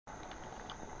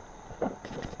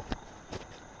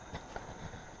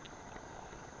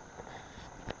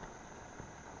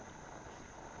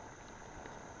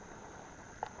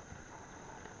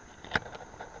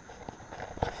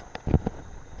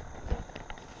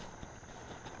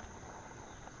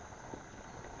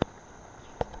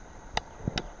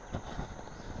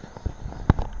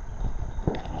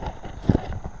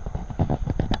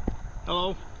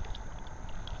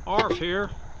Arf here.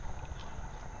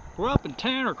 We're up in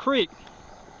Tanner Creek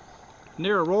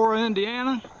near Aurora,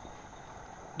 Indiana,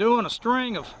 doing a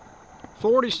string of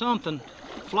 40-something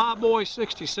Flyboy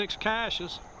 66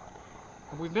 caches.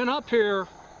 We've been up here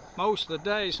most of the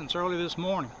day since early this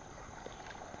morning.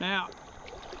 Now,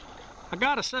 I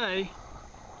gotta say,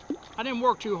 I didn't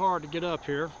work too hard to get up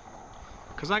here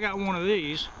because I got one of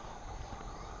these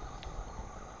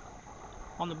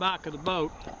on the back of the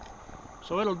boat,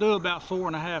 so it'll do about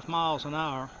 4.5 miles an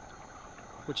hour,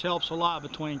 which helps a lot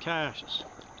between caches.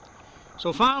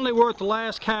 So finally we're at the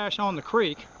last cache on the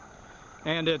creek,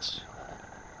 and it's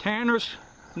Tanner's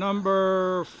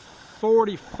number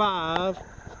 45.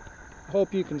 I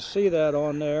hope you can see that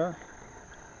on there.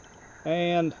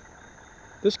 And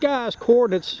this guy's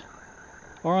coordinates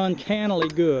are uncannily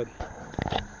good.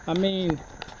 I mean,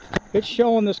 it's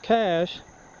showing this cache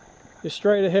is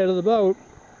straight ahead of the boat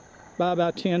by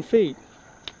about 10 feet.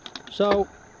 So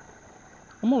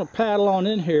I'm going to paddle on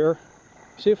in here,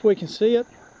 see if we can see it.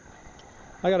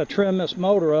 I got to trim this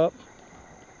motor up,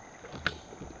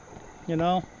 you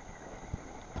know,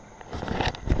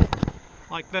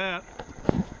 like that,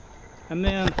 and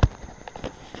then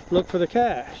look for the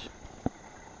cache.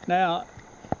 Now,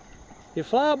 if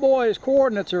Flyboy's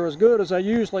coordinates are as good as they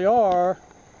usually are,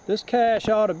 this cache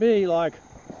ought to be like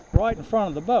right in front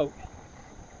of the boat.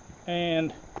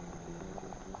 And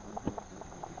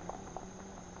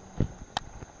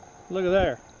look at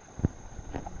there.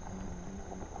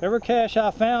 Every cache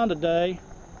I found today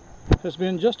has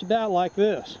been just about like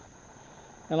this.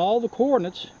 And all the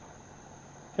coordinates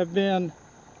have been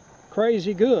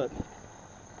crazy good.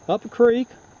 Up a creek,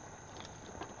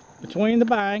 between the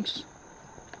banks,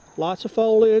 lots of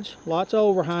foliage, lots of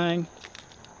overhang.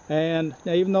 And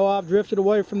even though I've drifted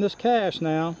away from this cache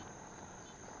now,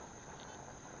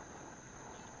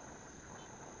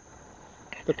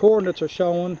 the coordinates are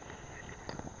showing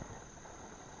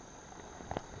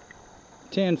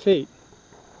 10 feet,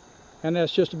 and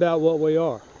that's just about what we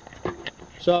are.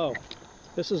 So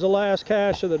this is the last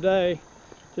cache of the day.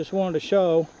 Just wanted to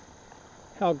show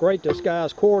how great this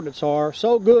guy's coordinates are.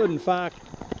 So good, in fact,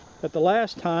 that the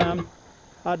last time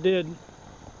I did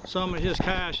some of his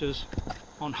caches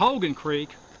on Hogan Creek,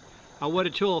 I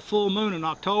waited till a full moon in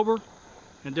October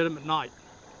and did them at night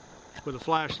with a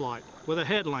flashlight, with a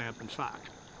headlamp in fact,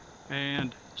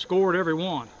 and scored every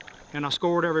one. And I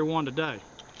scored every one today.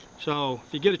 So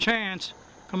if you get a chance,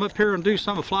 come up here and do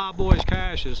some of Flyboy's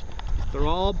caches. They're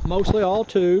mostly all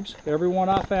tubes. Every one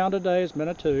I found today has been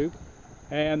a tube,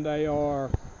 and they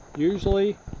are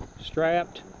usually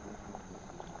strapped,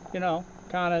 you know,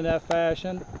 kind of in that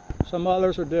fashion. Some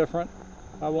others are different.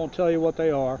 I won't tell you what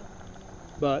they are,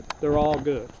 but they're all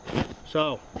good.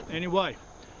 So anyway,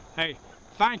 hey,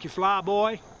 thank you,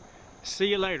 Flyboy. See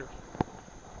you later.